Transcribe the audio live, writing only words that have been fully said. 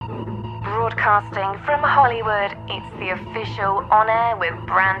Broadcasting from Hollywood, it's the official On Air with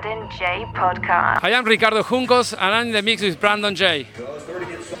Brandon J podcast. Hi, I'm Ricardo Juncos, and I'm in the mix with Brandon J.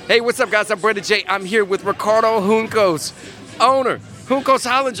 Hey, what's up, guys? I'm Brandon J. I'm here with Ricardo Juncos, owner, Juncos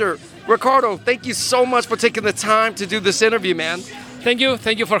Hollinger. Ricardo, thank you so much for taking the time to do this interview, man. Thank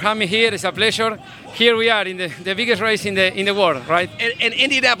you for having me here. It's a pleasure. Here we are in the biggest race in the world, right? And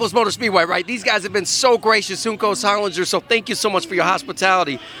Indianapolis Motor Speedway, right? These guys have been so gracious, Juncos Hollinger, so thank you so much for your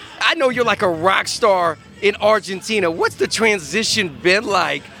hospitality. I know you're like a rock star in Argentina. What's the transition been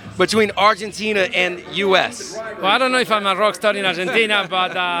like between Argentina and U.S.? Well, I don't know if I'm a rock star in Argentina,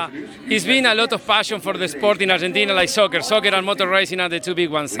 but it's been a lot of passion for the sport in Argentina, like soccer. Soccer and motor racing are the two big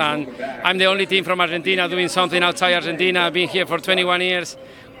ones, and I'm the only team from Argentina doing something outside Argentina. I've been here for 21 years.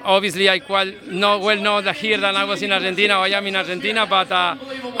 Obviously, I well know that here than I was in Argentina, or I am in Argentina, but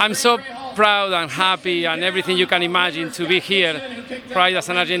I'm so proud and happy and everything you can imagine to be here, right, as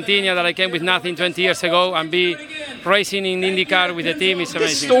an Argentinian that I came with nothing 20 years ago and be racing in IndyCar with the team is amazing.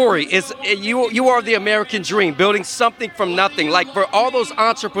 This story is, you are the American dream, building something from nothing. Like for all those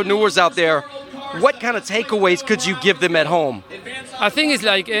entrepreneurs out there, what kind of takeaways could you give them at home? I think it's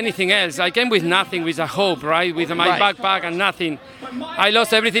like anything else. I came with nothing, with a hope, right? With my backpack and nothing. I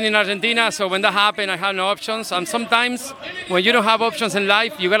lost everything in Argentina, so when that happened, I had no options. And sometimes, when you don't have options in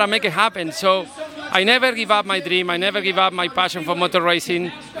life, you gotta make it happen. So I never give up my dream. I never give up my passion for motor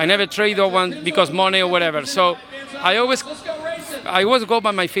racing. I never trade one because money or whatever. So I always go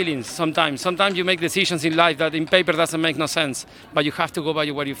by my feelings sometimes. Sometimes you make decisions in life that in paper doesn't make no sense, but you have to go by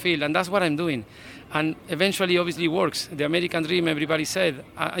what you feel, and that's what I'm doing. And eventually, obviously, it works. The American dream, everybody said.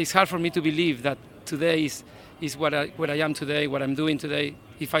 It's hard for me to believe that today is where I am today, what I'm doing today,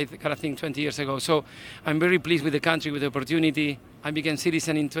 if I gotta think 20 years ago. So I'm very pleased with the country, with the opportunity. I became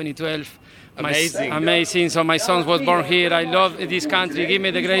citizen in 2012. Amazing. So my son was born here. I love this country. Give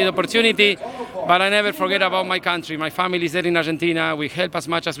me the great opportunity, but I never forget about my country. My family is there in Argentina. We help as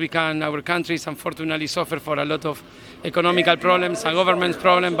much as we can. Our countries, unfortunately, suffer for a lot of economical problems and government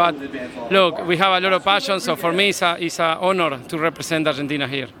problems. But look, we have a lot of passion. So for me, it's an honor to represent Argentina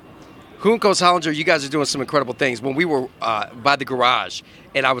here. Juncos Hollinger, you guys are doing some incredible things. When we were by the garage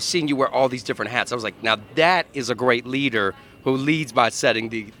and I was seeing you wear all these different hats, I was like, now that is a great leader who leads by setting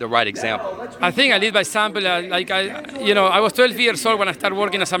the right example. I think I lead by example. I was 12 years old when I started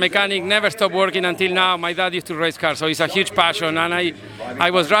working as a mechanic, never stopped working until now. My dad used to race cars, so it's a huge passion. And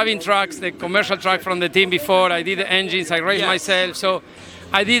I was driving trucks, the commercial truck from the team before. I did the engines, I raced myself. So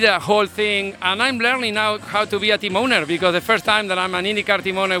I did the whole thing, and I'm learning now how to be a team owner, because the first time that I'm an IndyCar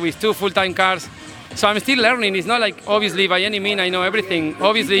team owner with 2 full-time cars. So I'm still learning. It's not like, obviously, by any means I know everything.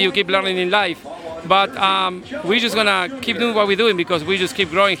 Obviously, you keep learning in life. But we're just going to keep doing what we're doing, because we just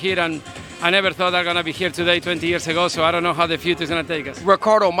keep growing here, and I never thought I'm going to be here today 20 years ago, so I don't know how the future is going to take us.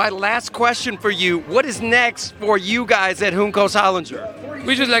 Ricardo, my last question for you. What is next for you guys at Juncos Hollinger?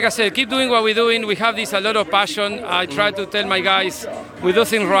 We just, like I said, keep doing what we're doing. We have a lot of passion. I try to tell my guys, we do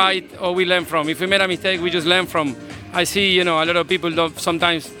things right or we learn from. If we made a mistake, we just learn from. I see, a lot of people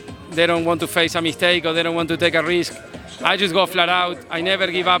sometimes they don't want to face a mistake or they don't want to take a risk. I just go flat out. I never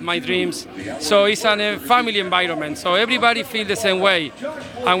give up my dreams. So it's a family environment. So everybody feels the same way.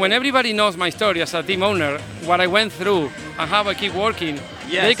 And when everybody knows my story as a team owner, what I went through and how I keep working,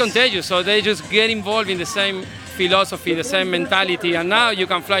 they contagious. So they just get involved in the same philosophy, the same mentality. And now you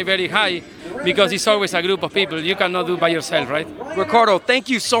can fly very high because it's always a group of people. You cannot do it by yourself, right? Ricardo, thank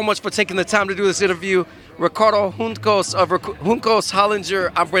you so much for taking the time to do this interview. Ricardo Juncos of Juncos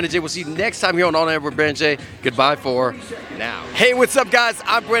Hollinger. I'm Brandon J. We'll see you next time here on Air with Brandon J. Goodbye for now. Hey, what's up, guys?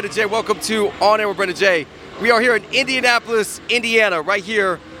 I'm Brandon J. Welcome to On Air with Brandon J. We are here in Indianapolis, Indiana, right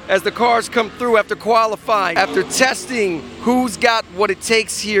here as the cars come through after qualifying, after testing who's got what it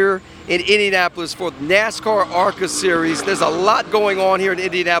takes here in Indianapolis for NASCAR ARCA Series. There's a lot going on here in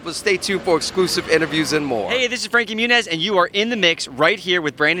Indianapolis. Stay tuned for exclusive interviews and more. Hey, this is Frankie Muniz, and you are in the mix right here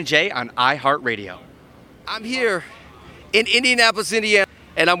with Brandon J. on iHeartRadio. I'm here in Indianapolis, Indiana,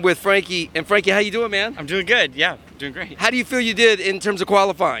 and I'm with Frankie. And Frankie, how you doing, man? I'm doing good. Yeah, doing great. How do you feel you did in terms of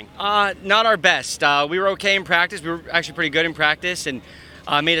qualifying? Not our best. We were okay in practice. We were actually pretty good in practice, and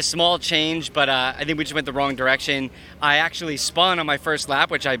made a small change, but I think we just went the wrong direction. I actually spun on my first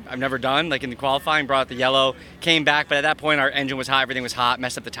lap, which I've never done, like in the qualifying, brought the yellow, came back, but at that point our engine was hot, everything was hot,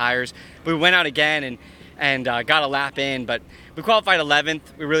 messed up the tires. But we went out again and got a lap in, but we qualified 11th.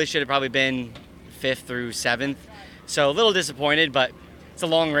 We really should have probably been 5th through 7th. So a little disappointed, but it's a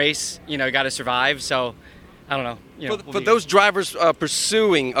long race, you got to survive. So I don't know. For those drivers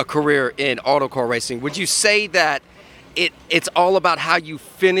pursuing a career in autocar racing, would you say that it's all about how you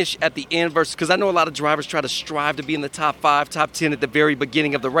finish at the end versus, because I know a lot of drivers try to strive to be in the top 5, top 10 at the very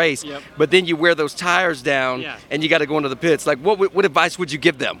beginning of the race, but then you wear those tires down and you got to go into the pits. Like, what advice would you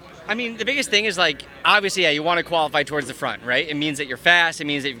give them? I mean, the biggest thing is, like, obviously, you want to qualify towards the front, right? It means that you're fast. It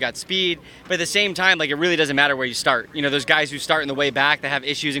means that you've got speed. But at the same time, like, it really doesn't matter where you start. You know, those guys who start in the way back that have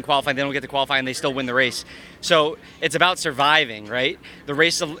issues in qualifying, they don't get to qualify and they still win the race. So it's about surviving, right? The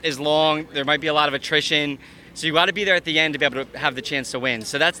race is long. There might be a lot of attrition. So you got to be there at the end to be able to have the chance to win.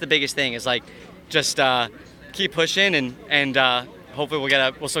 So that's the biggest thing is, like, just keep pushing and hopefully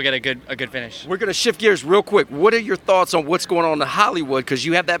we'll still get a good finish. We're going to shift gears real quick. What are your thoughts on what's going on in Hollywood? Because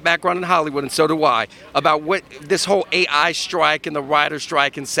you have that background in Hollywood, and so do I, about what this whole AI strike and the writer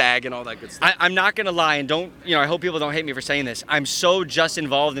strike and SAG and all that good stuff. I'm not going to lie, and I hope people don't hate me for saying this. I'm so just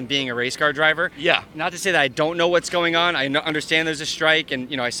involved in being a race car driver. Yeah. Not to say that I don't know what's going on. I understand there's a strike,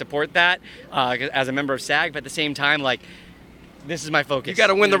 and I support that as a member of SAG. But at the same time, like, this is my focus. You got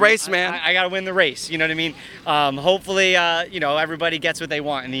to win the race, man. I got to win the race. You know what I mean? Hopefully, everybody gets what they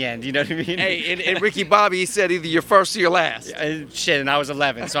want in the end. You know what I mean? Hey, and Ricky Bobby, he said either you're first or you're last. Shit, and I was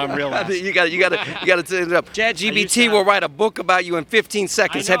 11, so I'm real last. you got to turn it up. ChatGPT will write a book about you in 15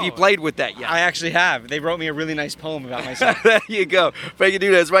 seconds. Have you played with that yet? I actually have. They wrote me a really nice poem about myself. There you go. Frankie do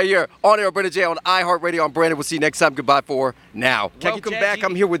this right here on air. Brandon J on iHeartRadio. I'm Brandon. We'll see you next time. Goodbye for now. Welcome back.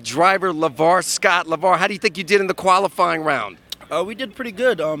 I'm here with driver LeVar Scott. LeVar, how do you think you did in the qualifying round? We did pretty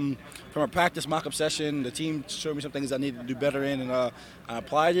good. From our practice mock-up session, the team showed me some things I needed to do better in, and I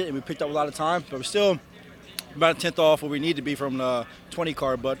applied it, and we picked up a lot of time. But we're still about a tenth off where we need to be from the 20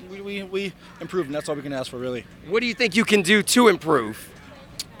 car, but we improved, and that's all we can ask for, really. What do you think you can do to improve?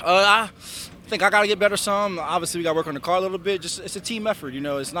 I think I got to get better some. Obviously, we got to work on the car a little bit. It's a team effort,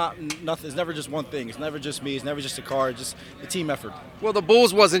 It's not nothing. It's never just one thing. It's never just me. It's never just the car. It's just a team effort. Well, the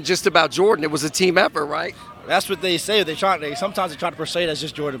Bulls wasn't just about Jordan. It was a team effort, right? That's what they say. Sometimes they try to portray it as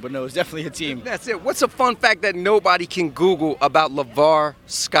just Jordan, but no, it's definitely a team. That's it. What's a fun fact that nobody can Google about LeVar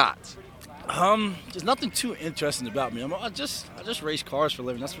Scott? There's nothing too interesting about me. I just race cars for a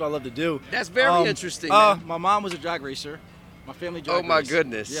living. That's what I love to do. That's very interesting, man. My mom was a drag racer. My family drag Oh, my raced.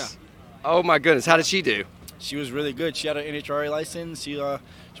 goodness. Yeah. Oh, my goodness. How did she do? She was really good. She had an NHRA license. She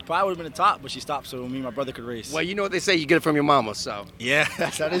probably would have been the top, but she stopped so me and my brother could race. Well, you know what they say, you get it from your mama, so. Yeah,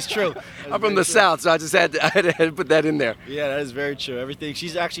 that is true. I'm from the South, so I just had to put that in there. Yeah, that is very true. Everything.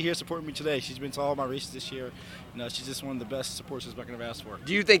 She's actually here supporting me today. She's been to all my races this year. She's just one of the best support systems I can have asked for.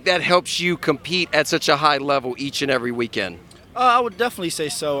 Do you think that helps you compete at such a high level each and every weekend? I would definitely say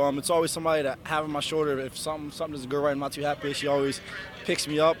so. It's always somebody to have on my shoulder. If something doesn't go right, I'm not too happy. She always picks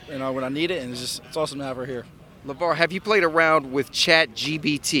me up, when I need it, and it's awesome to have her here. LeVar, have you played around with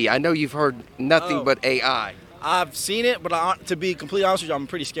ChatGPT? I know you've heard nothing but AI. I've seen it, but to be completely honest with you, I'm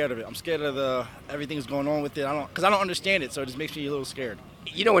pretty scared of it. I'm scared of everything that's going on with it. Because I don't understand it, so it just makes me a little scared.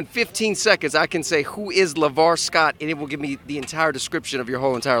 In 15 seconds, I can say, who is LeVar Scott, and it will give me the entire description of your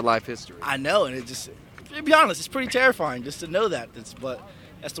whole entire life history. I know, and to be honest, it's pretty terrifying just to know that. But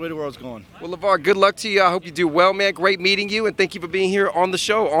that's the way the world's going. Well, LeVar, good luck to you. I hope you do well, man. Great meeting you, and thank you for being here on the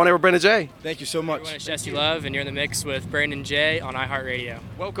show, On Air with Brandon J. Thank you so much. Everyone, it's Jesse Love, and you're in the mix with Brandon J on iHeartRadio.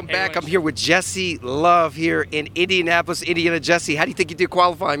 Welcome back. I'm here with Jesse Love here in Indianapolis, Indiana. Jesse, how do you think you did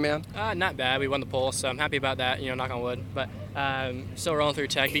qualifying, man? Not bad. We won the pole, so I'm happy about that, knock on wood. But still rolling through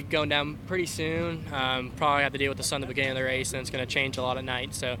tech. Be going down pretty soon. Probably have to deal with the sun at the beginning of the race, and it's going to change a lot at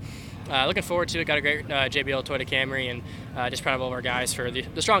night. So looking forward to it. Got a great JBL Toyota Camry, and just proud of all of our guys for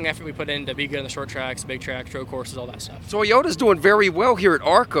the strong effort we put in to be good on the short tracks, big tracks, road courses, all that stuff. Toyota's doing very well here at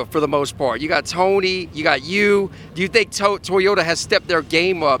ARCA for the most part. You got Tony, you got you. Do you think Toyota has stepped their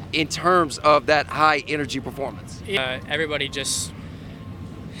game up in terms of that high energy performance? Everybody just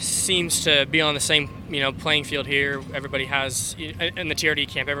seems to be on the same playing field here. Everybody has, in the TRD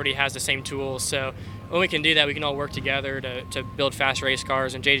camp, everybody has the same tools. So when we can do that, we can all work together to build fast race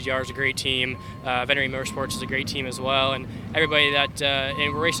cars. And JGR is a great team. Veterinary Motorsports is a great team as well. And everybody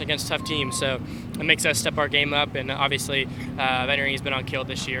and we're racing against tough teams. So it makes us step our game up. And obviously, Veterinary has been on kill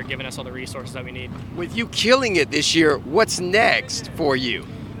this year, giving us all the resources that we need. With you killing it this year, what's next for you?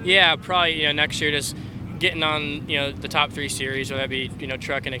 Yeah, probably next year just getting on the top 3 series, whether that be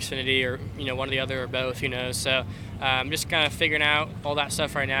truck and Xfinity or one or the other or both, who knows. So just kind of figuring out all that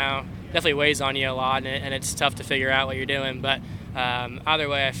stuff right now. Definitely weighs on you a lot, and it's tough to figure out what you're doing. But either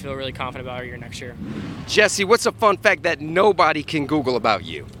way, I feel really confident about our year next year. Jesse, what's a fun fact that nobody can Google about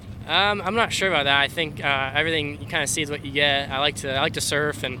you? I'm not sure about that. I think everything you kind of see is what you get. I like to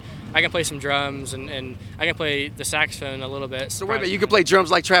surf, and I can play some drums, and I can play the saxophone a little bit. So wait a minute, you can play drums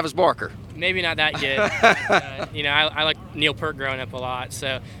like Travis Barker? Maybe not that good. I like Neil Peart growing up a lot,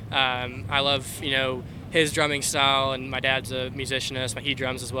 so I love his drumming style, and my dad's a musicianist. He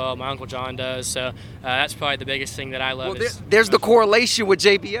drums as well. My Uncle John does. So that's probably the biggest thing that I love. Well, there's the correlation with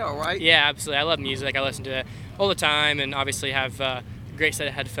JBL, right? Yeah, absolutely. I love music. I listen to it all the time, and obviously have a great set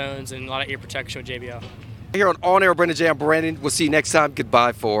of headphones and a lot of ear protection with JBL. Here on Air with Brandon J, I'm Brandon. We'll see you next time.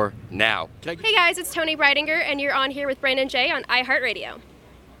 Goodbye for now. Hey guys, it's Tony Breidinger, and you're on here with Brandon J on iHeartRadio.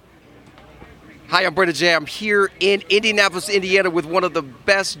 Hi, I'm Brandon J. I'm here in Indianapolis, Indiana with one of the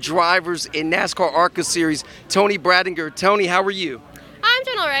best drivers in NASCAR ARCA Series, Tony Breidinger. Tony, how are you? I'm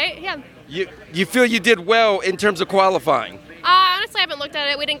doing all right, yeah. You feel you did well in terms of qualifying? Honestly, I haven't looked at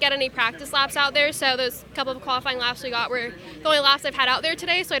it. We didn't get any practice laps out there, so those couple of qualifying laps we got were the only laps I've had out there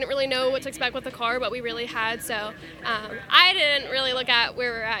today, so I didn't really know what to expect with the car, but we really had, so I didn't really look at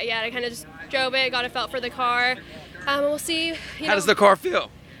where we're at yet. I kind of just drove it, got a felt for the car. We'll see. How does the car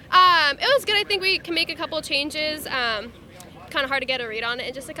feel? It was good. I think we can make a couple of changes. Kind of hard to get a read on it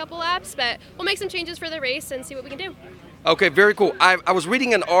in just a couple laps, but we'll make some changes for the race and see what we can do. Okay, very cool. I was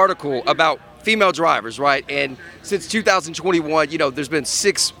reading an article about female drivers, right? And since 2021, there's been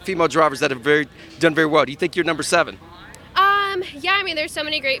 6 female drivers that have done very well. Do you think you're number 7? Yeah, I mean, there's so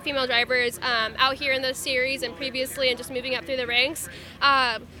many great female drivers out here in the series and previously, and just moving up through the ranks.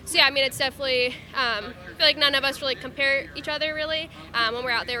 So yeah, I mean, it's definitely, I feel like none of us really compare each other really. When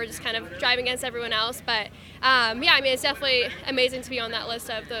we're out there, we're just kind of driving against everyone else. But yeah, I mean, it's definitely amazing to be on that list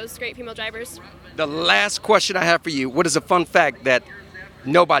of those great female drivers. The last question I have for you, what is a fun fact that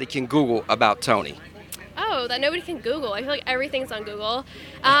nobody can Google about Tony? Oh, that nobody can Google. I feel like everything's on Google.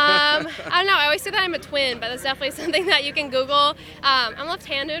 I don't know. I always say that I'm a twin, but that's definitely something that you can Google. I'm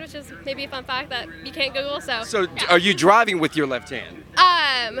left-handed, which is maybe a fun fact that you can't Google. So yeah. Are you driving with your left hand?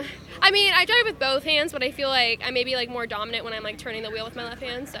 I mean, I drive with both hands, but I feel like I may be more dominant when I'm turning the wheel with my left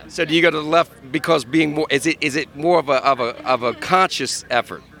hand. So do you go to the left because being more? Is it more of a conscious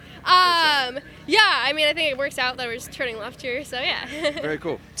effort? Yeah, I mean, I think it works out that we're just turning left here, so yeah. Very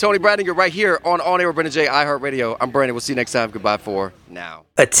cool. Tony Breidinger right here on Air with Brandon J, iHeartRadio. I'm Brandon. We'll see you next time. Goodbye for now.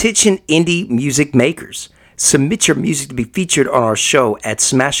 Attention indie music makers. Submit your music to be featured on our show at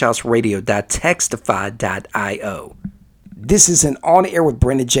smashhouseradio.textify.io. This is an On Air with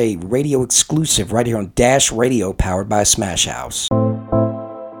Brandon J radio exclusive right here on Dash Radio, powered by Smash House.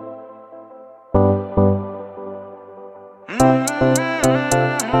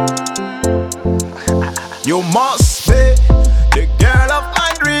 You must be the girl of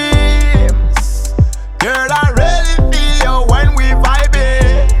my dreams. Girl, I really feel you when we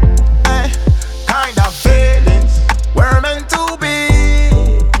vibing. Kind of feelings we're meant to be.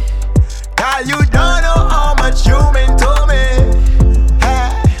 Girl, you don't know how much you mean to me.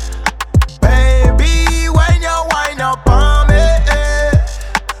 Baby, when you wind up on me,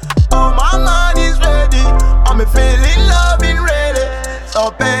 oh, my mind is ready. I'm feeling loving ready.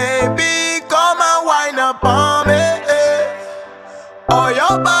 So baby, oh,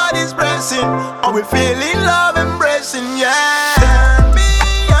 your body's pressing. Oh, we feeling love embracing, yeah. Turn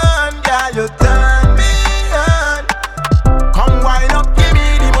me on, yeah, you turn me on. Come wind up, give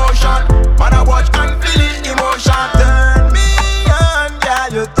me the motion. Man, I watch and feel it, emotion. Turn me on, yeah,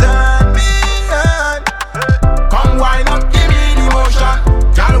 you turn me on. Come wind up, give me the motion.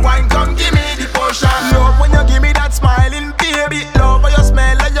 Girl, wine, come give me the potion. Love when you give me that smiling, baby. Love how you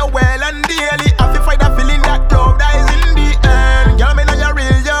smell like you well and daily. I feel fight that feeling that love that is in the end. Girl, me know you're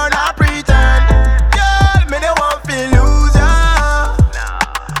real, you're not pretend. Girl, me don't want to lose ya.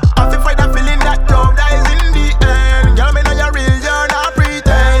 I feel fight that feeling that love that is in the end. Girl, me know you're real, you're not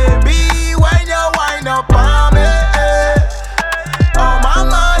pretend. Baby, when you wind up on me, oh, my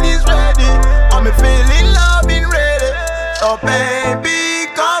mind is ready. I'm feeling loving ready. So baby,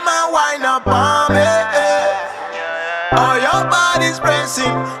 come and wind up on me. Oh, your body's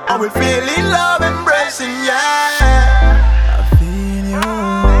pressing. And we feeling love embracing, yeah. I feel you,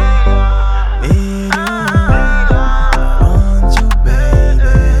 need you. I want you,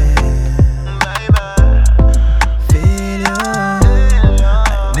 baby. Feel you,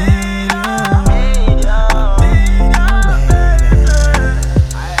 I need you.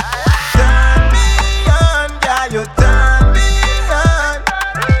 Turn me on, yeah, you turn me on.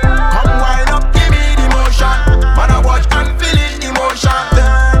 Come wind up, give me the motion. Man, I watch and feel it, emotion.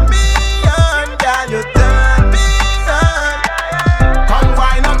 Turn me on,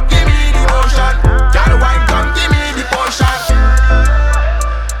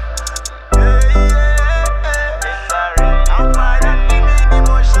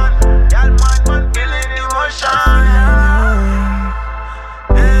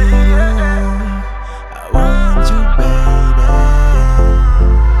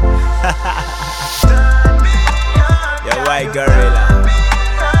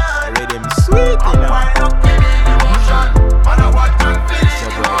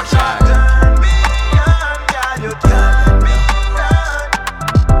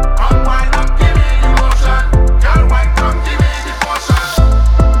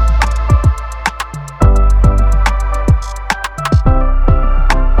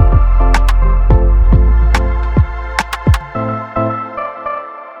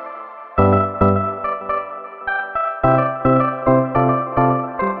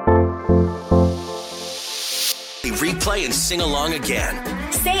 sing along again.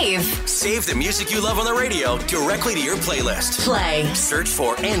 Save the music you love on the radio directly to your playlist. Play. Search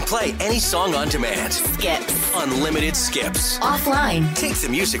for and play any song on demand. Skips. Unlimited skips. Offline. Take the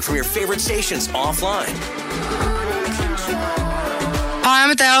music from your favorite stations offline. Hi,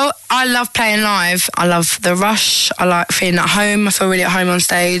 I'm Adele. I love playing live. I love the rush. I like feeling at home. I feel really at home on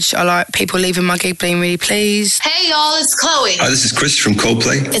stage. I like people leaving my gig being really pleased. Hey y'all, it's Chloe. Hi, this is Chris from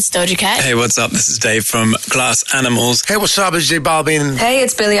Coldplay. It's Doja Cat. Hey, what's up? This is Dave from Glass Animals. Hey, what's up? It's J Balvin. Hey,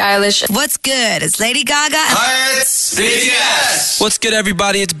 it's Billie Eilish. What's good? It's Lady Gaga. Hi, it's BTS. What's good,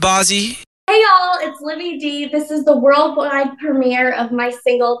 everybody? It's Bozzy. Hey y'all, it's Livy D. This is the worldwide premiere of my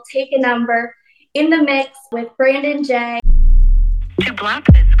single, Take a Number, in the mix with Brandon J. To block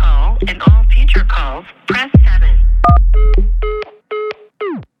this call and all future calls, press 7.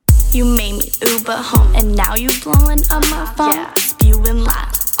 You made me Uber home, and now you blowing up my phone. Yeah. You and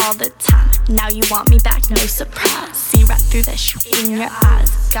lie all the time. Now you want me back, no surprise. See right through that shit in your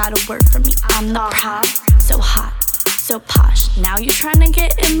eyes. Got a word for me, I'm the prize. So hot, so posh. Now you trying to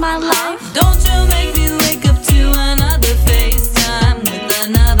get in my life. Don't you make me wake up to another FaceTime with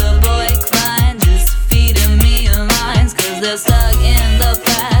another boy crying, just feeding me lines, 'cause they're stuck in the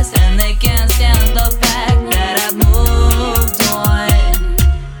past and they can't stand the fact that I've moved on.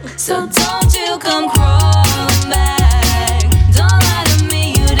 So don't you come crawling back. Don't lie to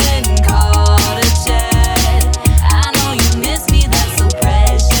me, you didn't call to chat. I know you miss me, that's so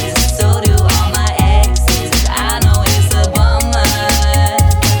precious. So do all my exes. I know it's a bummer,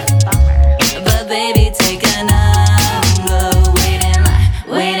 but baby, take a number. Wait in line,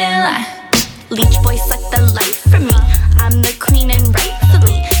 wait in line. Leech boy suck the life from me. I'm the queen and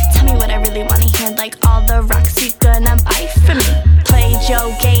rightfully. Tell me what I really wanna hear, like all the rocks you gonna buy for me. Played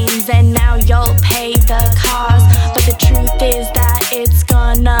your games and now you'll pay the cost. But the truth is that it's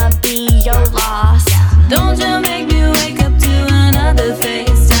gonna be your loss. Don't you make me wake up to another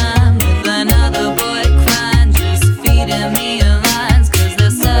FaceTime with another boy crying, just feeding me lines, 'cause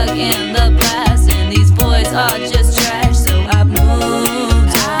they're stuck in the past and these boys are just trash. So I've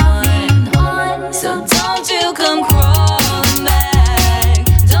moved on. So don't you come crawling back.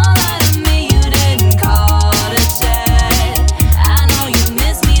 Don't lie to me, you didn't call to chat. I know you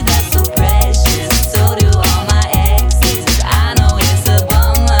miss me, that's so precious. So do all my exes. I know it's a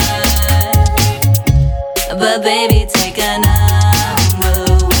bummer, but baby, take a number.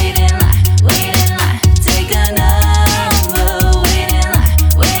 Wait in line, wait in line. Take a number. Wait in line,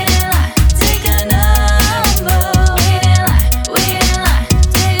 wait in line. Take a number. Wait in line, wait in line.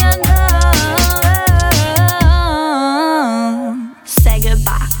 Take a number. Say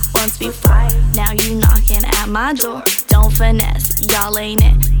goodbye once before. Now you knocking at my door. Don't finesse, y'all ain't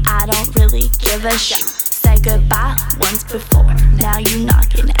it. I don't really give a shit. Say goodbye once before. Now you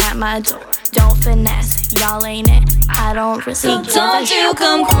knocking at my door. Don't finesse, y'all ain't it. I don't really So give a don't shit. you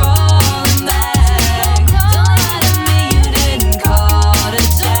come crawling back. Don't lie to me, you didn't call to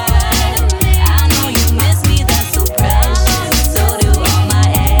chat. I know you miss me, that's so precious. So do all my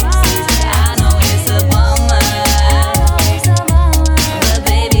exes. I know it's a bummer, but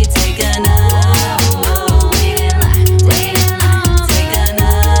baby, take a number. Wait in line, wait in line. Take a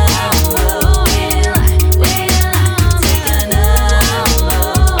number. Wait in line, wait in line. Take a number.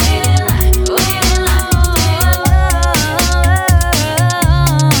 Wait in line, wait in line.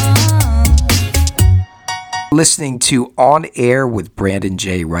 Listening to On Air with Brandon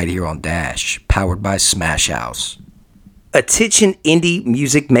J right here on Dash, powered by Smash House. Attention indie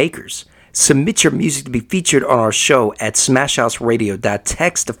music makers. Submit your music to be featured on our show at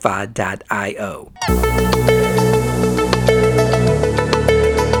smashhouseradio.textify.io.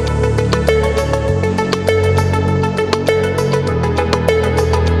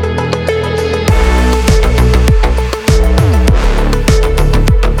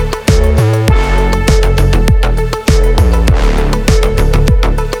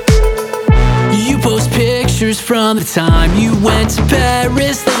 You post pictures from the time you went to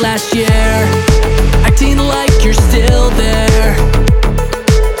Paris the last year, acting like you're still there.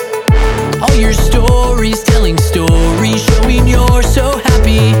 All your stories telling stories, showing you're so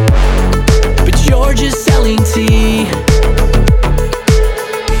happy, but you're just selling tea.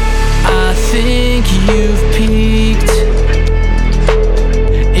 I think you've peaked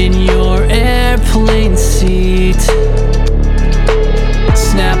in your airplane seat.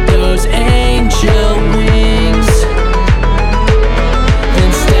 Snap those angel wings,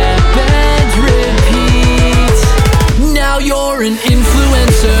 then step and repeat. Now you're an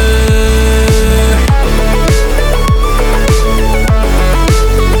influencer.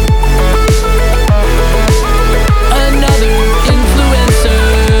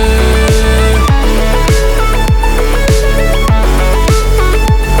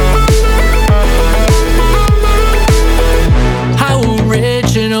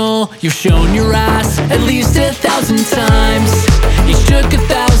 know you've shown your ass at least 1,000 times. Each took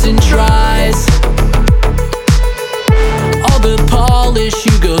 1,000 tries. All the polish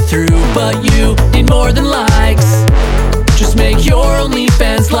you go through, but you need more than likes. Just make your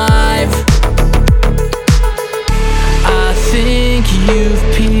OnlyFans live. I think you've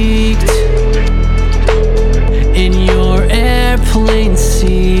peaked in your airplane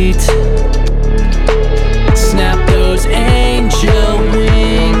seat. Snap those angel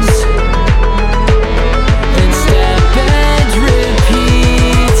wings, then step and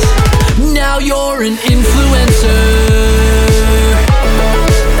repeat. Now you're an influencer.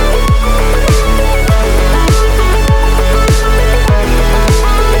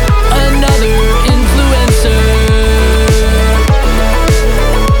 Another influencer.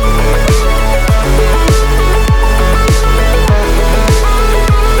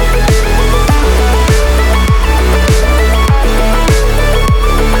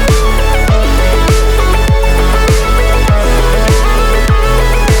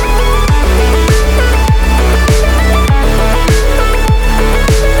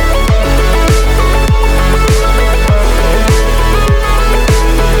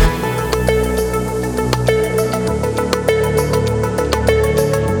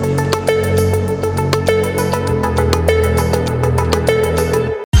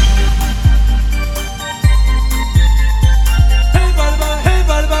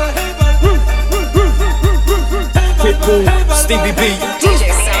 Stevie B,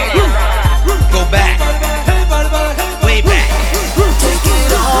 go back, way back.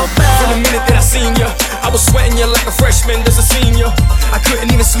 From the minute that I seen ya, I was sweating you like a freshman does a senior. I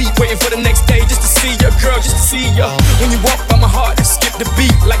couldn't even sleep, waiting for the next day just to see ya, girl, just to see ya. When you walk by my heart, skip the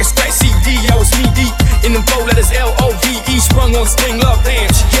beat like a scratch CD. I was knee deep in them 4 letters L-O-V-E, sprung on Sting Love, damn,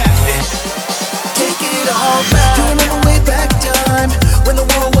 she got it. Take it all back. Do you remember way back time when the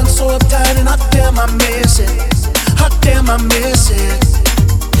world wasn't so uptight and hot damn I miss it. Hot damn I miss it.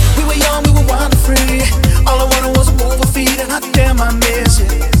 We were young, we were wild and free. All I wanted was a move with feet and hot damn I miss it.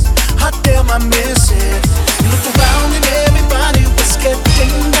 Hot damn I miss it. You look around and everybody was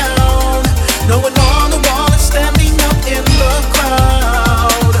getting down. No one on the wall is standing up in the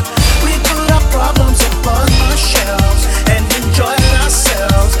crowd. We put our problems upon our shelves and enjoyed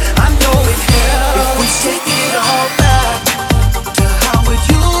ourselves. I know it helps if we take it all back to how it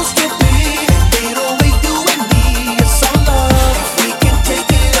used to be. Ain't only you and me, it's all love. If we can take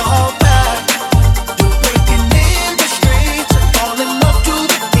it all back to breaking in the streets and fall in love to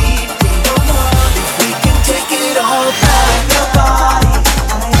the beat. We don't want if we can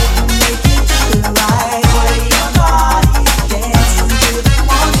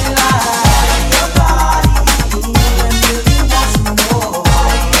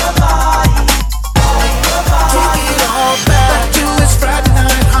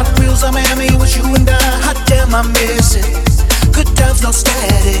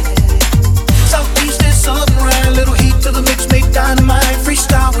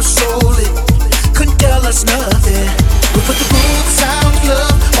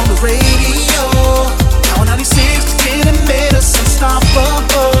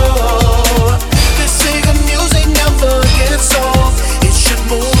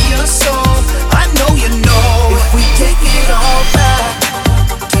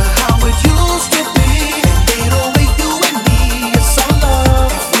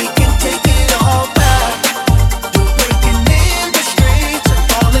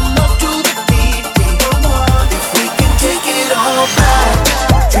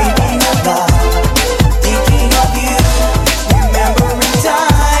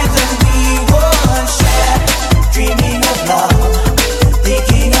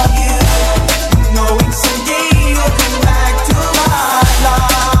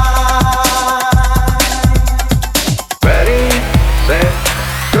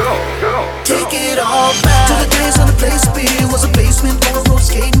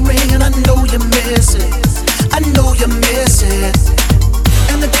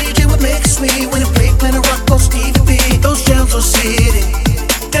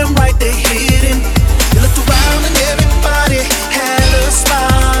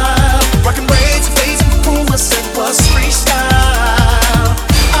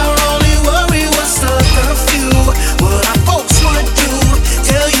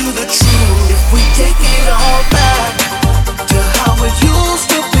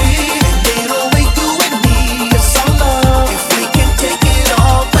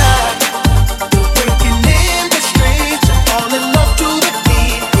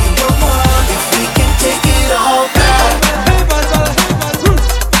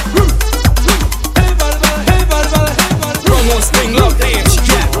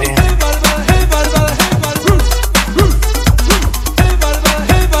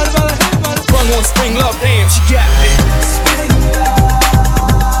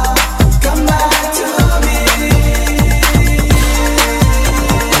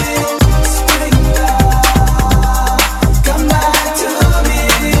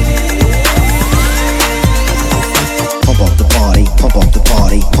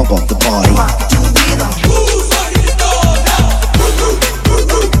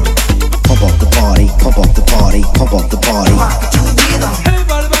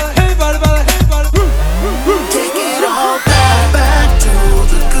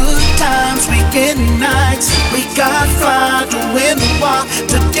dark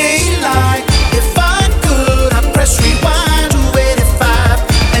to daylight. If I could, I'd press rewind to 85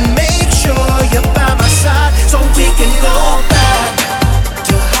 and make sure you're by my side so we can go back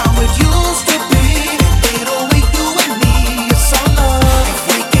to how it used to be. Ain't only you and me, it's our love. If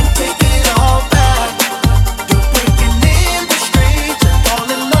we can take it all back, you're breaking in the streets and fall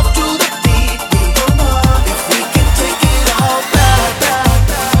in love to the beat. Come on, if we can take it all back,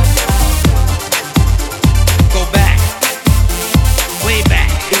 Go back, way back.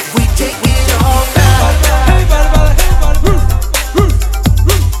 if we take it all back.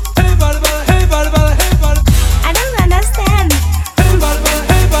 I don't understand.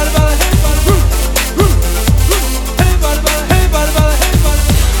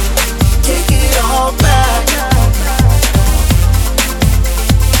 Take it all back.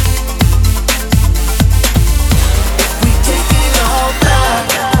 We take it all back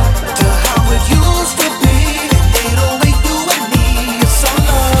to how it used to be. Ain't only you and me, it's our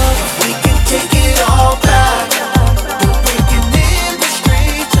love. We can take it all back. We're breaking in the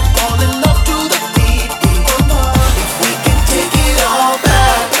streets and fall in love to the beat. Come on, if we can take it all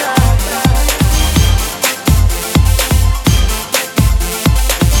back.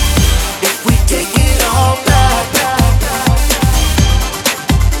 If we take it all back.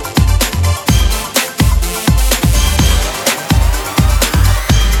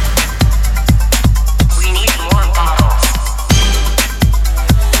 We need more bottles.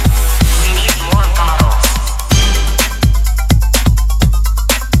 We need more bottles.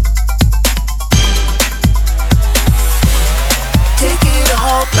 Take it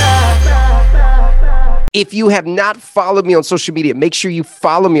all back. If you have not followed me on social media, make sure you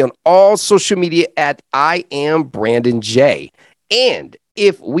follow me on all social media at I am Brandon J. And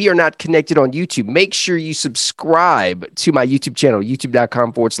if we are not connected on YouTube, make sure you subscribe to my YouTube channel,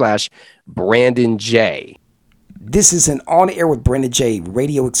 youtube.com/Brandon J. This is an On Air with Brandon J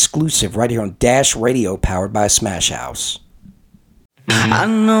radio exclusive right here on Dash Radio, powered by Smash House. I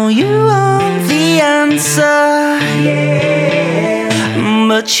know you want the answer,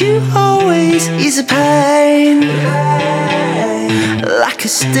 but you always ease a pain, like a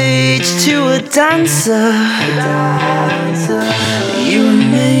stage to a dancer. You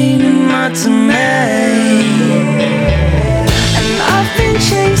remain my domain, and I've been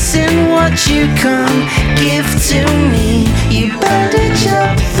chasing what you can't give to me. You bandage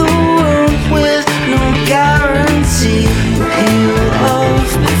up the wound with no guarantee. Healed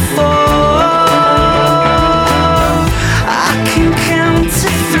off before I can count to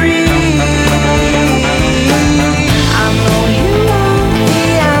 3. I know you want the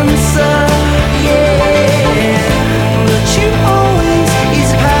answer, yeah, but you always is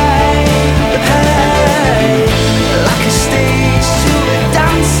the pain, like a stage to a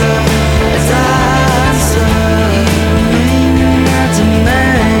dancer, You remain my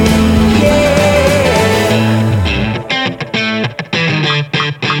domain,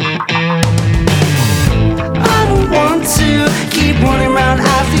 I don't want to keep running around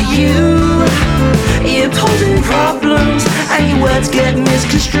after you. You're posing problems and your words get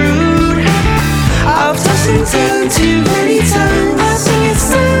misconstrued. I've tossed and turned too many times. I think it's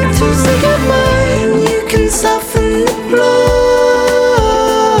time to say goodbye. You can soften the blow,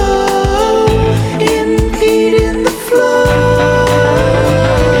 impeding the flow.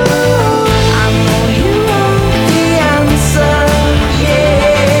 I know you want the answer,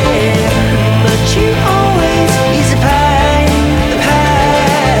 yeah, but you always ease the pain,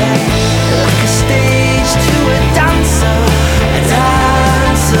 like a stage to a dancer,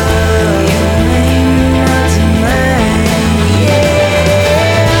 You remain my domain,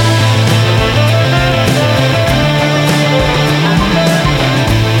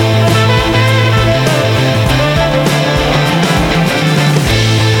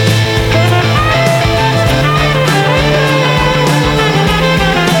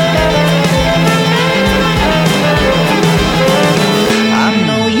 I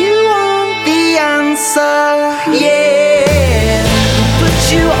know you want the answer, yeah, but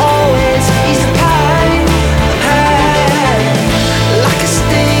you always ease the pain, like a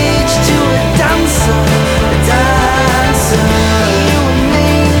stage to a dancer, You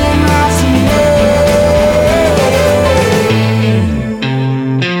remain my domain.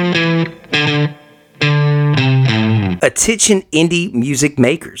 Attention indie music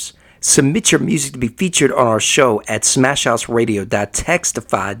makers. Submit your music to be featured on our show at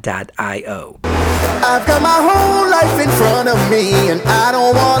smashhouseradio.textify.io. I've got my whole life in front of me, and I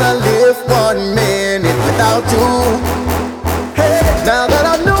don't wanna live 1 minute without you. Hey, now that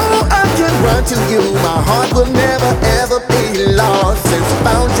I know I can run to you, my heart will never ever be lost since I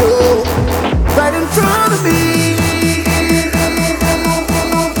found you right in front of me.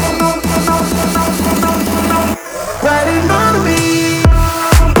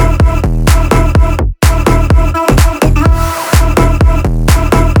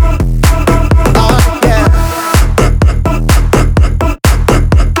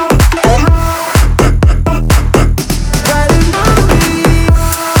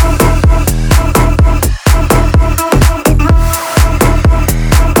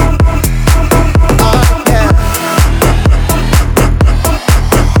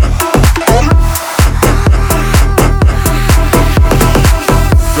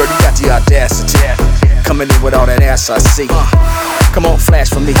 coming in with all that ass I see. Come on, flash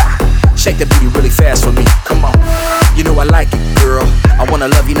for me. Shake the booty really fast for me. Come on. You know I like it, girl. I wanna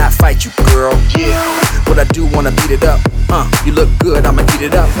love you, not fight you, girl. Yeah. What I do, wanna beat it up. You look good, I'ma eat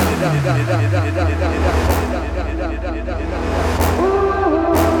it up.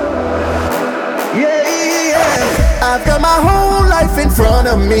 I've got my whole life in front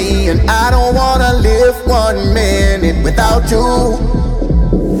of me, and I don't wanna live 1 minute without you.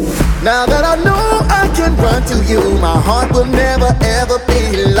 Now that I know I can run to you, my heart will never ever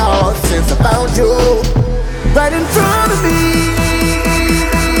be lost since I found you right in front of me.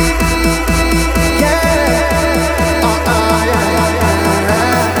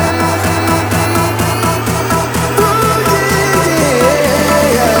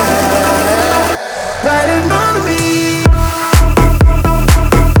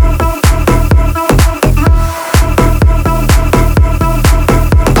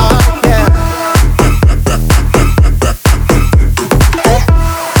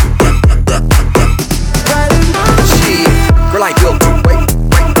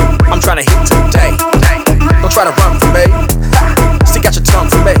 Try to run from me, stick out your tongue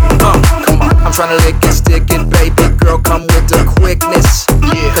for me. Come on, I'm trying to lick it, stick it, baby girl, come with the quickness.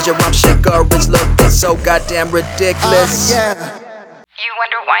 Cause your rump shaker is looking so goddamn ridiculous. You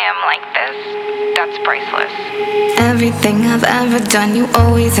wonder why I'm like this? That's priceless. Everything I've ever done, you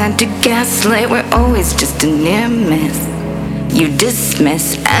always had to gaslight. We're always just a near miss. You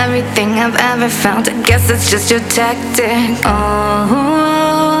dismiss everything I've ever felt. I guess it's just your tactic.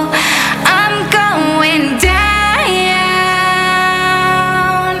 Oh, I'm going down.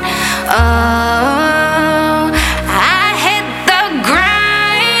 Oh, I hit the ground.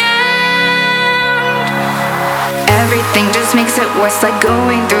 Everything just makes it worse, like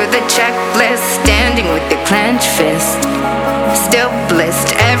going through the checklist, standing with your clenched fist, still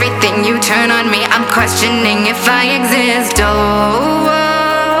blissed. Everything you turn on me, I'm questioning if I exist.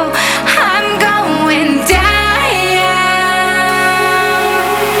 Oh, I'm going down.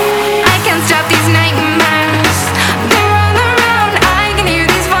 I can't stop these nightmares. They're all around. I can hear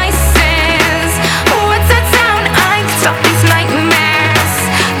these voices. What's that sound? I can stop these nightmares.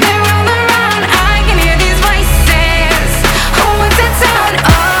 They're all around. I can hear these voices. What's that sound?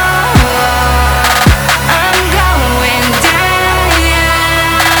 Oh, I'm going down.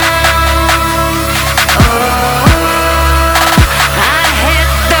 Oh, I hit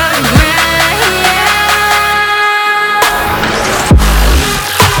the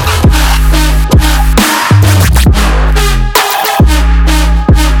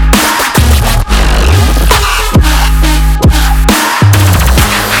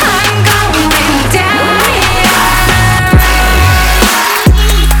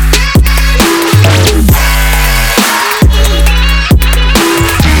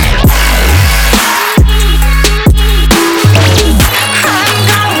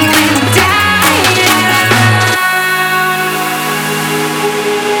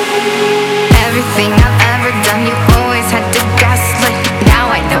everything I've ever done, you always had to gaslight. Now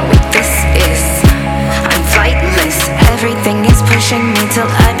I know what this is. I'm flightless. Everything is pushing me till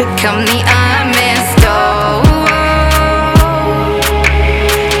I become the IMS. Oh,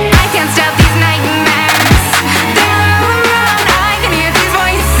 I can't stop these nightmares. They're all around. I can hear these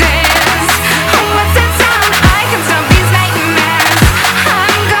voices. What's that sound? I can stop these nightmares.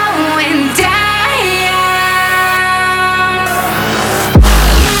 I'm going down.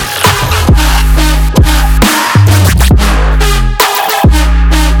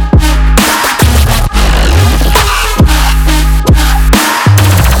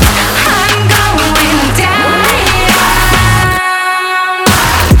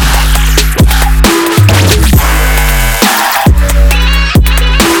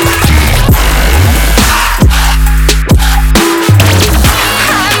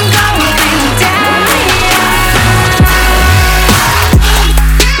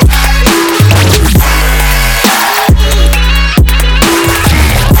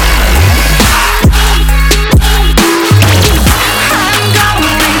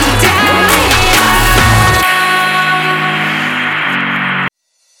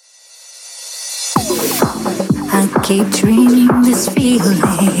 I keep dreaming this feeling,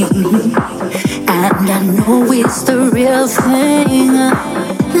 and I know it's the real thing.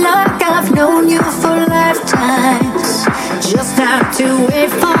 Like I've known you for lifetimes, just have to wait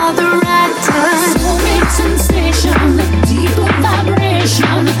for the right time. Soulmate sensation, deeper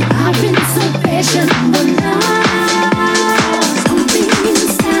vibration. I've been so patient, but now something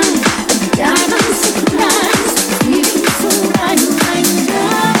inside, a diamond surprise, feeling so right now.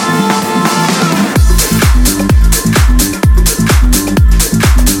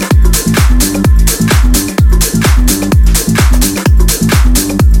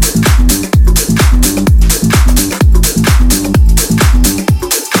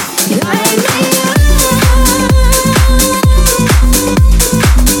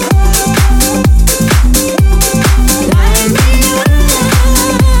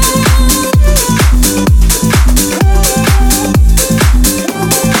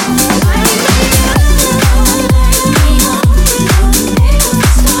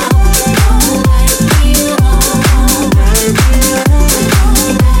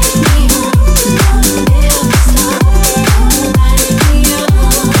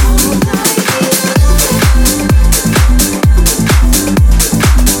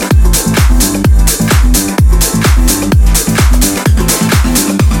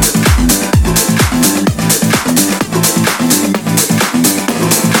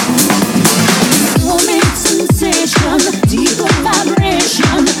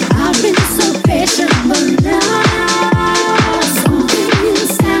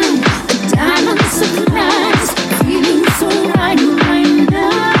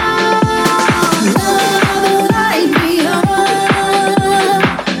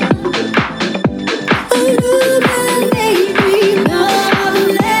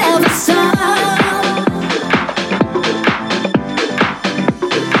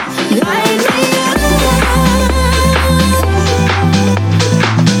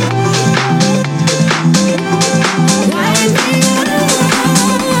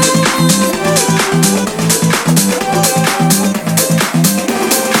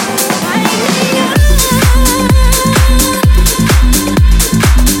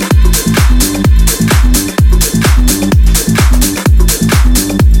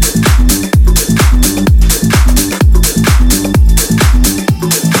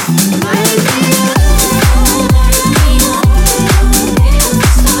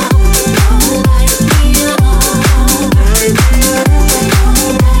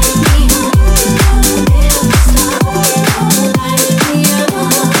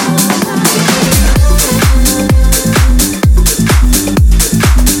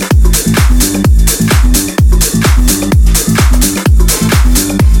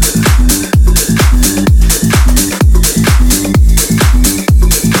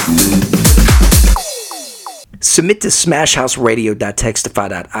 Submit to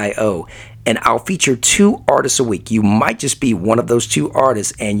smashhouseradio.textify.io, and I'll feature 2 artists a week. You might just be one of those 2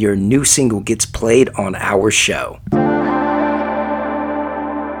 artists, and your new single gets played on our show.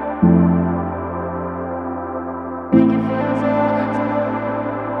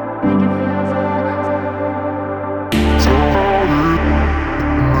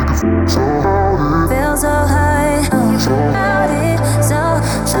 Feel so high, so high, so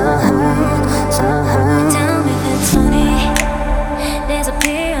high. Tell me if it's funny. There's a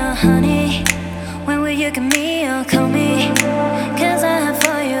beer, honey. When will you give me or call me? 'Cause I have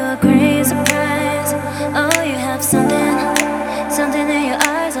for you a great surprise. Oh, you have something in your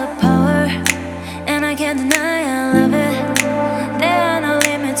eyes of power, and I can't deny I love it. There are no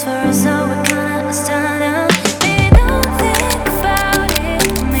limits for us, so we're gonna start out.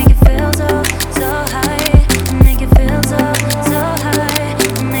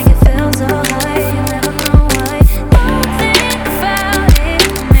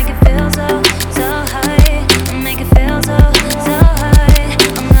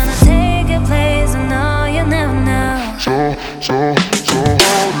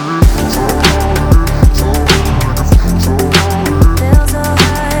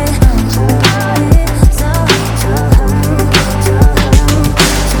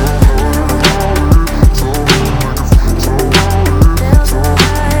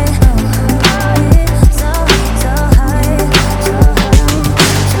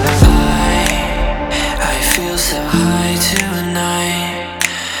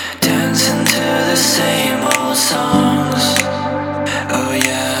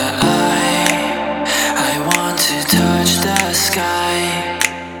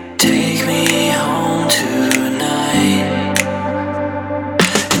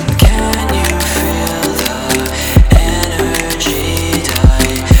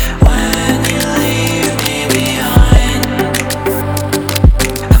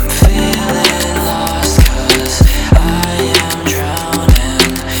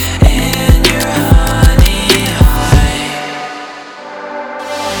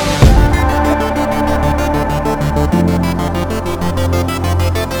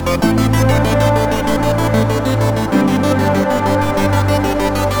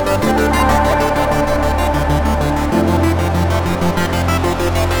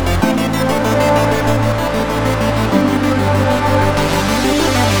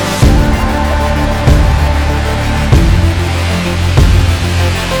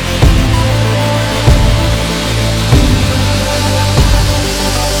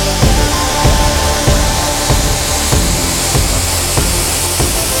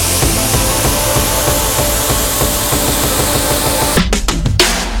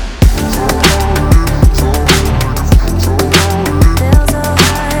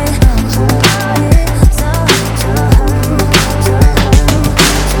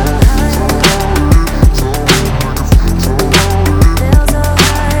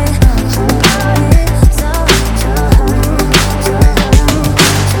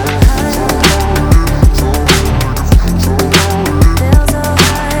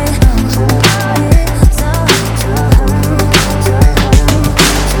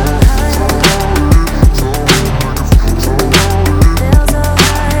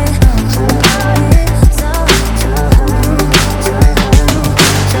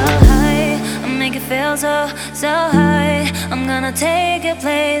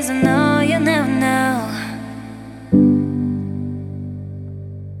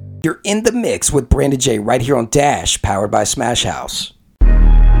 You're in the mix with Brandon J right here on Dash, powered by Smash House.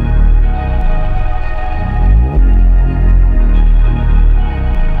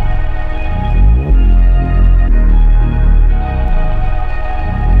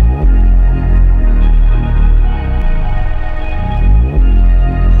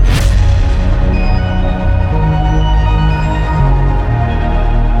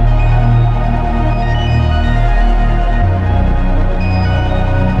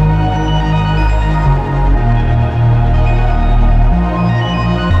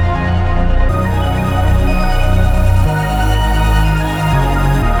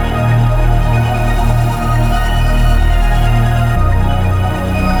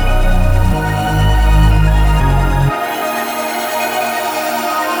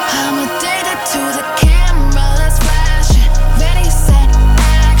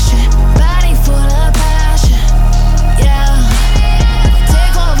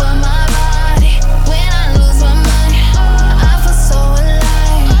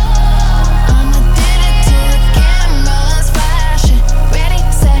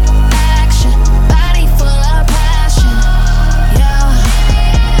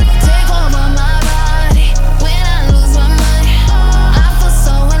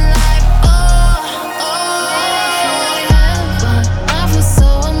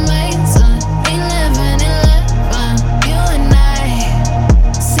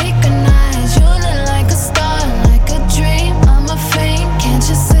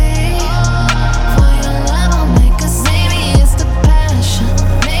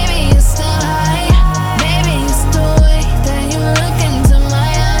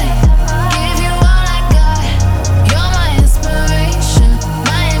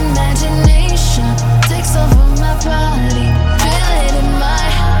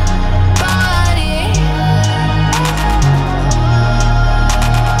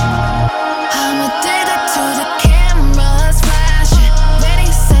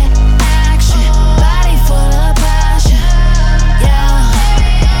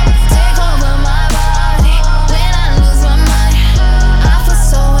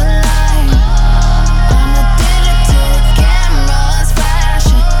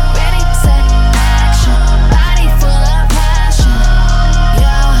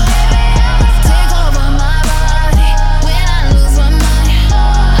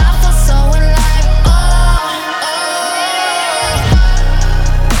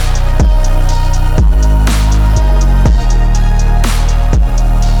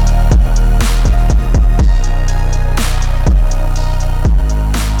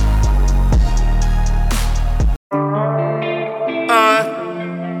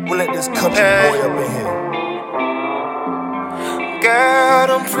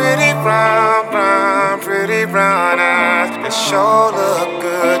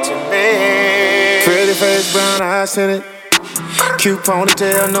 face, brown eyes in it. Cute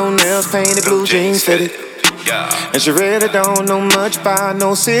ponytail, no nails, painted blue jeans fitted. And she really don't know much about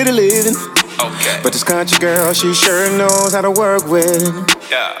no city living. But this country girl, she sure knows how to work with.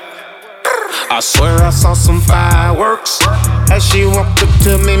 I swear I saw some fireworks as she walked up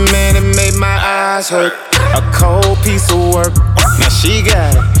to me, man, it made my eyes hurt. A cold piece of work. Now she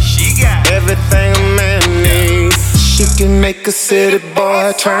got it. Everything a man needs. She can make a city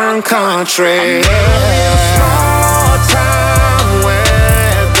boy turn country. Small town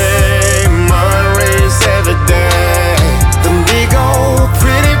where they mud race every day. Them big old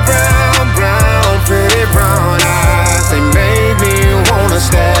pretty brown eyes, they made me wanna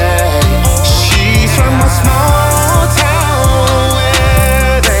stay. She's from a small town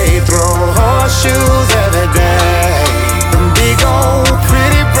where they throw horseshoes every day. Them big old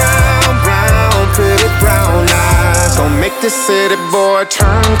pretty brown eyes gon' make this city boy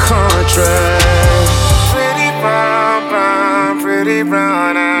turn country. Pretty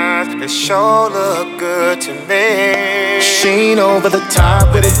brown eyes, they sure look good to me. She ain't over the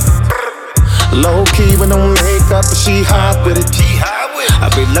top with it. Low key with no makeup, but she hot with it. I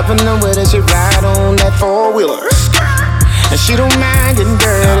be loving the way that she ride on that four-wheeler. And she don't mind getting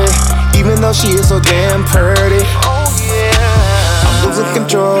dirty, even though she is so damn pretty. I'm losing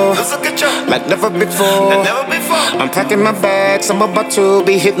control, like never before. I'm packing my bags, I'm about to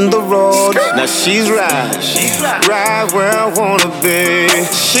be hitting the road. Now she's right where I wanna be.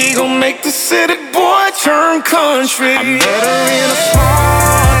 She gon' make the city boy turn country. I met her in a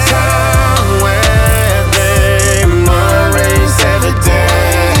small town where they mud race every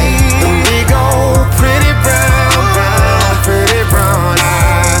day. Them big old pretty brown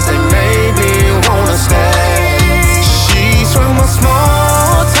eyes, they made me wanna stay. She's from a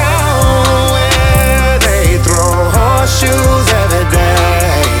small town where they throw horseshoes every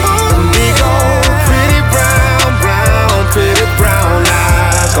day. Them big old pretty brown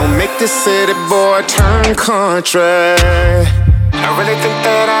eyes gon' make this city boy turn country. I really think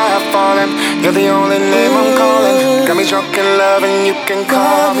that I have fallen. You're the only name I'm calling. Got me drunk in love and you can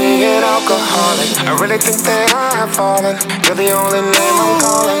call me an alcoholic. I really think that I have fallen. You're the only name I'm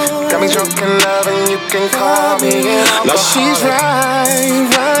calling. Got me drunk in love and you can call me an alcoholic. Now she's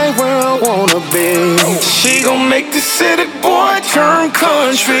right where I wanna be. She gon' make the city boy turn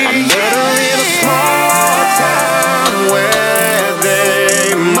country. I met her in a small town where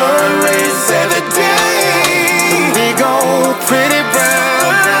they mud race every day. Big old pretty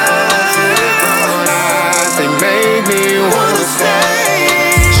brown eyes, they made me wanna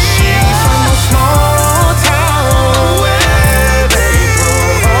stay. She's from a small town where they throw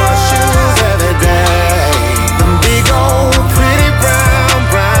horseshoes every day. Them big old pretty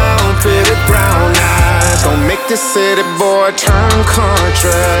brown eyes gon' make this city boy turn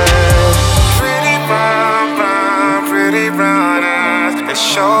country. Pretty brown eyes, they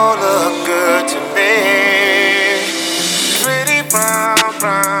sure look good to me. Pretty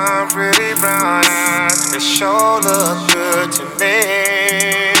brown eyes, they sure look good to me.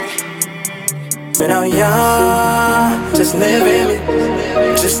 Been out young, just live in me.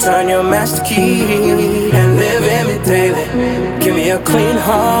 Just turn your master key and live in me daily. Give me a clean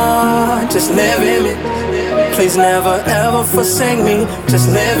heart, just live in me. Please never ever forsake me, just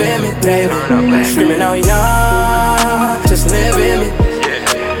live in me daily. Screaming out young, just live in me.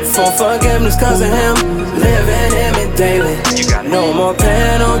 For forgiveness cause of him, living in me daily. No more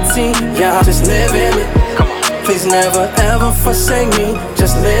penalty, yeah, just live in me. Please never ever forsake me,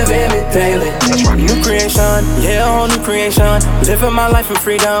 just live in me daily. New creation, yeah, whole new creation. Living my life in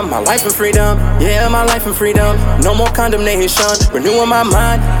freedom, yeah, my life in freedom. No more condemnation, renewing my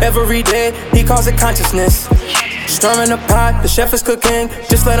mind every day, he calls it consciousness. Stirring the pot, the chef is cooking,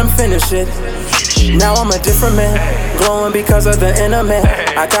 just let him finish it. Now I'm a different man, glowing because of the inner man.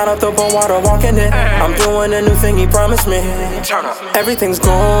 I got out the bowl water, walking it. I'm doing a new thing he promised me. Everything's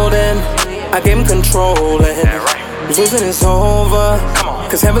golden, I gave him control and losing is over,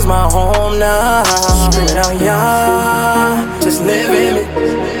 cause heaven's my home now. Screaming out, yeah, just live in me.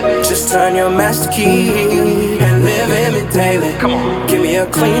 Just turn your master key and live in me daily. Give me a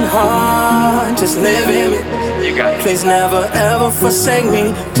clean heart, just live in me. Please never ever forsake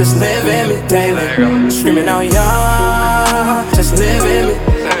me, just live in me daily. Screaming out, yeah, just live in me.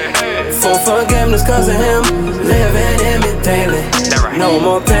 For forgiveness cause of him, living in me daily. No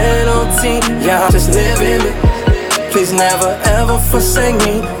more penalty, yeah, just live in me. Please never ever forsake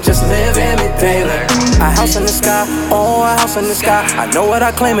me, just just live in me daily. A house in the sky, oh, a house in the sky. I know what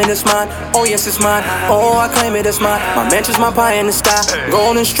I claim it is mine, oh yes it's mine. Oh, I claim it is mine. My mansion's my pie in the sky.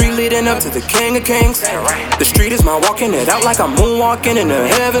 Golden street leading up to the King of Kings. The street is my walking it out like I'm moonwalking in the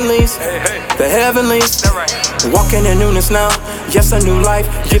heavenlies. The heavenlies. Walking in newness now, yes a new life.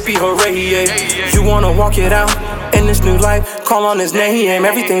 Yippee hooray, yeah. You wanna walk it out in this new life? Call on his name,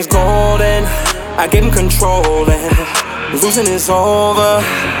 everything's golden. I get in control and losing is over,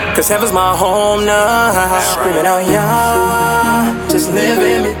 cause heaven's my home now. Screaming out, yeah, just live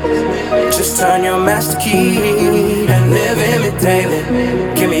in me. Just turn your master key and live in me daily.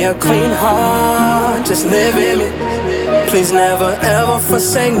 Give me a clean heart, just live in me. Please never ever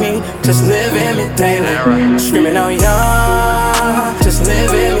forsake me, just live in me daily. Screaming out, yeah, just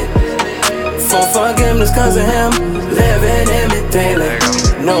live in me. For forgiveness cause of him, living in me daily.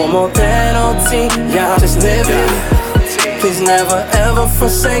 No more penalty, yeah, just live in me. Please never ever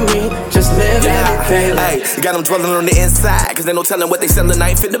forsake me, just live in it daily. Hey, you got them dwelling on the inside, cause they no telling what they selling, I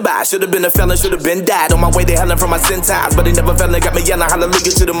ain't fit to buy. Should've been a felon, should've been died. On my way to hell from my sin times, but they never fell and got me yelling hallelujah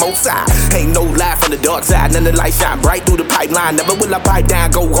to the most high. Ain't no lie from the dark side, none of the light shine bright through the pipeline. Never will I pipe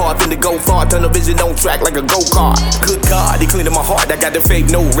down, go hard, finna go far. Turn the vision on track like a go-kart. Good God, he cleaning my heart, I got the faith,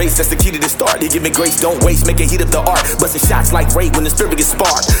 no race, that's the key to the start. He give me grace, don't waste, make it heat up the art. Bustin' shots like rape when the spirit gets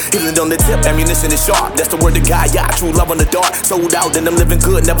sparked. Healing on the tip, ammunition is sharp. That's the word of God, yeah, true love on the dark. Sold out, then I'm living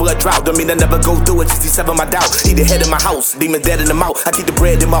good, never a drought. Don't mean I never go through it, just seven my doubt. He the head in my house, demon dead in the mouth. I keep the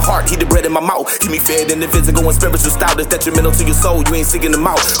bread in my heart, keep the bread in my mouth. Keep me fed in the physical and spiritual style. That's detrimental to your soul, you ain't seeking them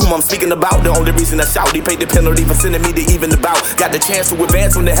out. Whom I'm speaking about, the only reason I shout. He paid the penalty for sending me to even about. Got the chance to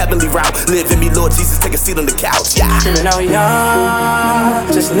advance on the heavenly route. Live in me, Lord Jesus, take a seat on the couch, yeah. Screaming out, yeah,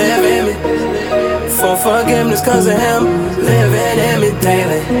 just live in me. For forgiveness cause of him, living in me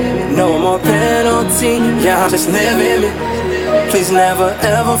daily. No more penalty, yeah, just live in me. Please never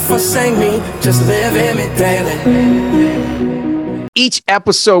ever forsake me, just live in me daily. Each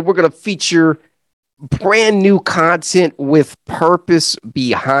episode, we're going to feature brand new content with purpose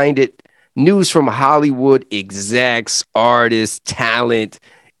behind it. News from Hollywood, execs, artists, talent,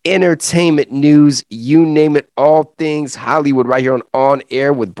 entertainment news, you name it, all things Hollywood right here on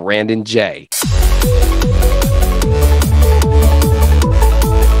Air with Brandon J.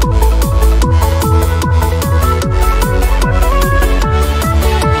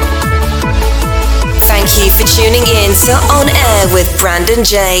 Thank you for tuning in to On Air with Brandon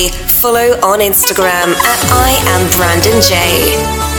J. Follow on Instagram at I am Brandon J.